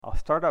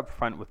start up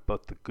front with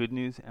both the good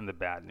news and the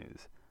bad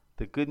news.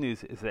 The good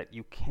news is that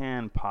you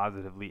can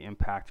positively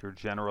impact your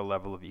general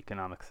level of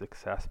economic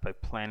success by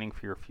planning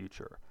for your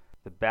future.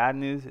 The bad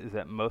news is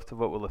that most of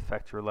what will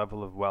affect your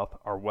level of wealth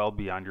are well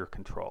beyond your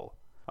control.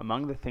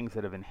 Among the things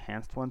that have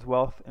enhanced one's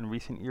wealth in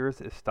recent years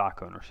is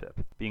stock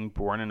ownership. Being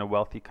born in a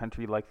wealthy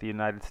country like the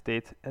United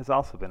States has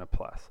also been a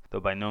plus,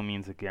 though by no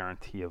means a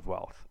guarantee of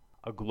wealth.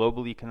 A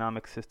global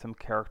economic system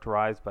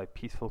characterized by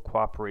peaceful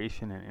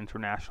cooperation and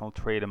international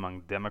trade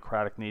among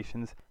democratic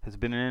nations has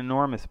been an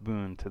enormous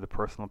boon to the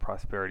personal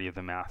prosperity of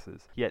the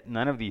masses. Yet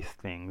none of these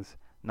things,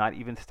 not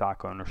even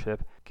stock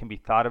ownership, can be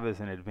thought of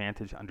as an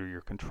advantage under your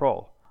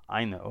control.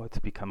 I know it's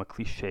become a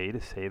cliche to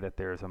say that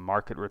there is a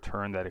market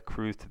return that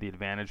accrues to the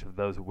advantage of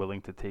those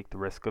willing to take the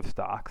risk of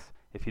stocks.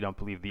 If you don't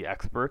believe the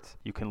experts,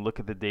 you can look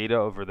at the data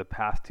over the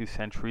past 2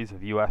 centuries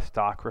of U.S.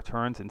 stock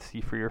returns and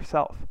see for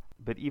yourself.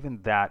 But even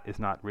that is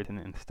not written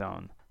in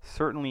stone.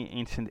 Certainly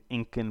ancient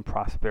Incan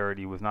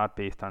prosperity was not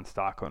based on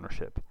stock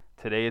ownership.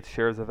 Today it's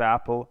shares of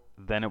Apple,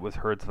 then it was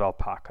herds of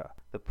alpaca.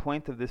 The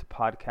point of this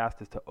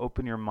podcast is to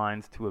open your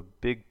minds to a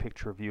big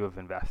picture view of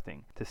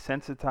investing, to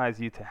sensitize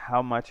you to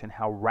how much and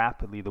how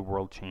rapidly the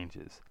world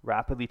changes.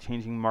 Rapidly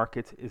changing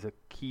markets is a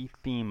key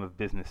theme of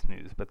business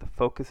news, but the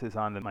focus is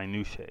on the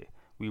minutiae.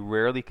 We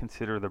rarely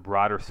consider the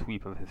broader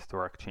sweep of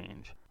historic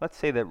change. Let's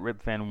say that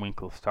Rip Van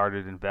Winkle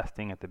started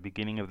investing at the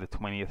beginning of the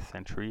 20th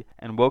century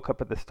and woke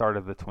up at the start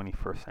of the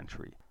 21st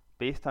century.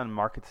 Based on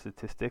market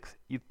statistics,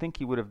 you'd think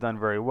he would have done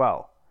very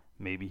well.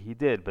 Maybe he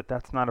did, but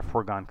that's not a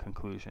foregone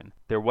conclusion.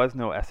 There was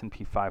no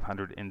S&P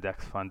 500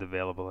 index fund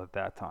available at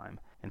that time.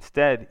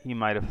 Instead, he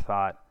might have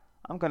thought,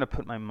 I'm going to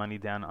put my money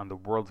down on the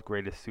world's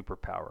greatest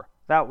superpower.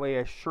 That way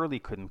I surely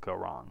couldn't go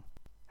wrong.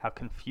 How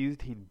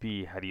confused he'd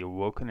be had he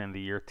awoken in the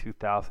year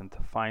 2000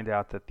 to find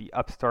out that the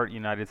upstart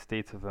United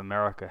States of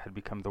America had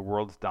become the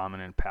world's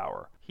dominant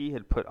power. He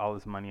had put all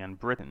his money on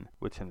Britain,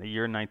 which in the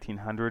year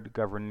 1900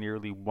 governed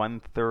nearly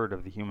 1/3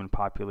 of the human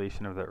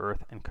population of the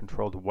earth and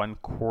controlled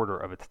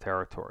 1/4 of its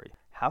territory.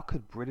 How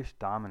could British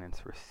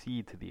dominance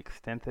recede to the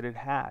extent that it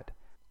had?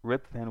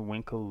 Rip Van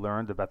Winkle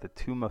learned about the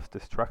 2 most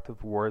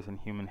destructive wars in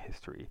human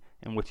history,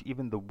 in which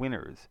even the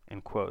winners,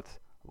 in quotes,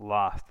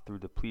 lost through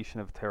depletion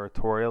of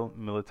territorial,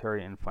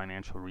 military, and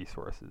financial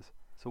resources.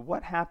 So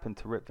what happened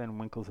to Rip Van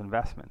Winkle's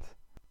investments?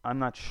 I'm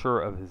not sure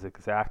of his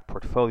exact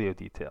portfolio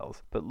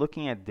details, but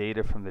looking at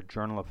data from the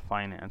Journal of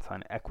Finance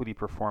on equity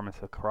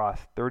performance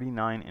across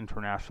 39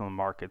 international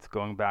markets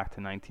going back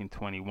to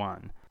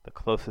 1921, the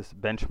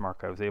closest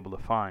benchmark I was able to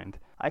find,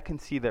 I can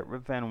see that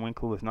Rip Van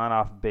Winkle was not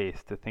off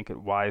base to think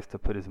it wise to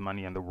put his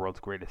money on the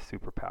world's greatest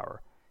superpower.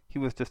 He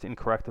was just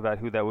incorrect about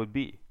who that would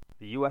be.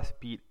 The US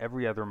beat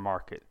every other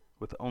market,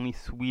 with only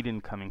Sweden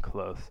coming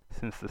close,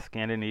 since the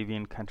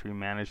Scandinavian country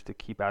managed to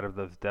keep out of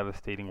those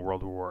devastating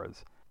world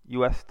wars.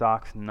 U.S.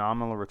 stocks'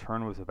 nominal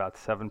return was about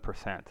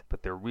 7%,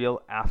 but their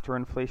real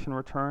after-inflation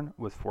return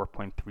was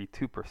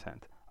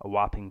 4.32%, a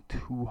whopping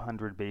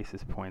 200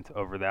 basis points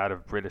over that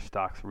of British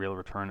stocks' real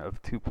return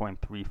of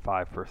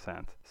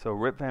 2.35%. So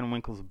Rip Van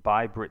Winkle's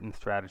Buy Britain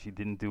strategy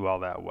didn't do all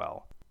that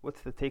well.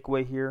 What's the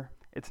takeaway here?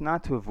 It's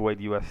not to avoid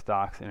U.S.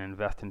 stocks and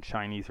invest in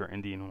Chinese or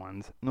Indian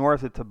ones, nor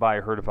is it to buy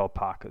a herd of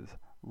alpacas.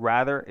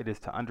 Rather, it is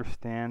to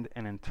understand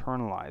and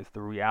internalize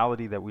the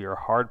reality that we are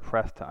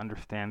hard-pressed to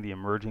understand the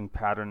emerging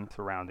pattern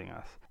surrounding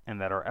us, and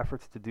that our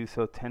efforts to do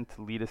so tend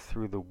to lead us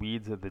through the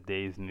weeds of the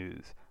day's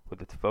news,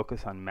 with its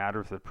focus on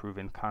matters that prove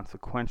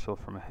inconsequential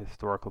from a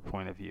historical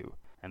point of view.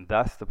 And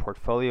thus, the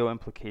portfolio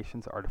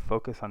implications are to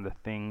focus on the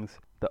things,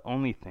 the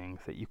only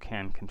things that you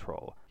can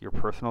control, your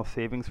personal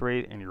savings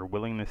rate and your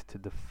willingness to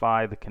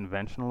defy the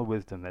conventional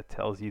wisdom that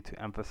tells you to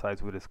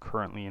emphasize what is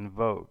currently in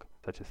vogue,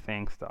 such as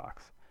FAANG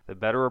stocks. The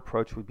better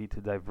approach would be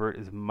to divert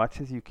as much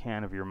as you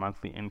can of your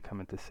monthly income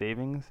into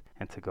savings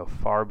and to go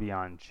far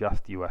beyond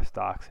just U.S.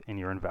 stocks in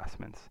your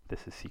investments.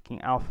 This is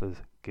Seeking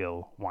Alpha's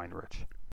Gil Weinrich.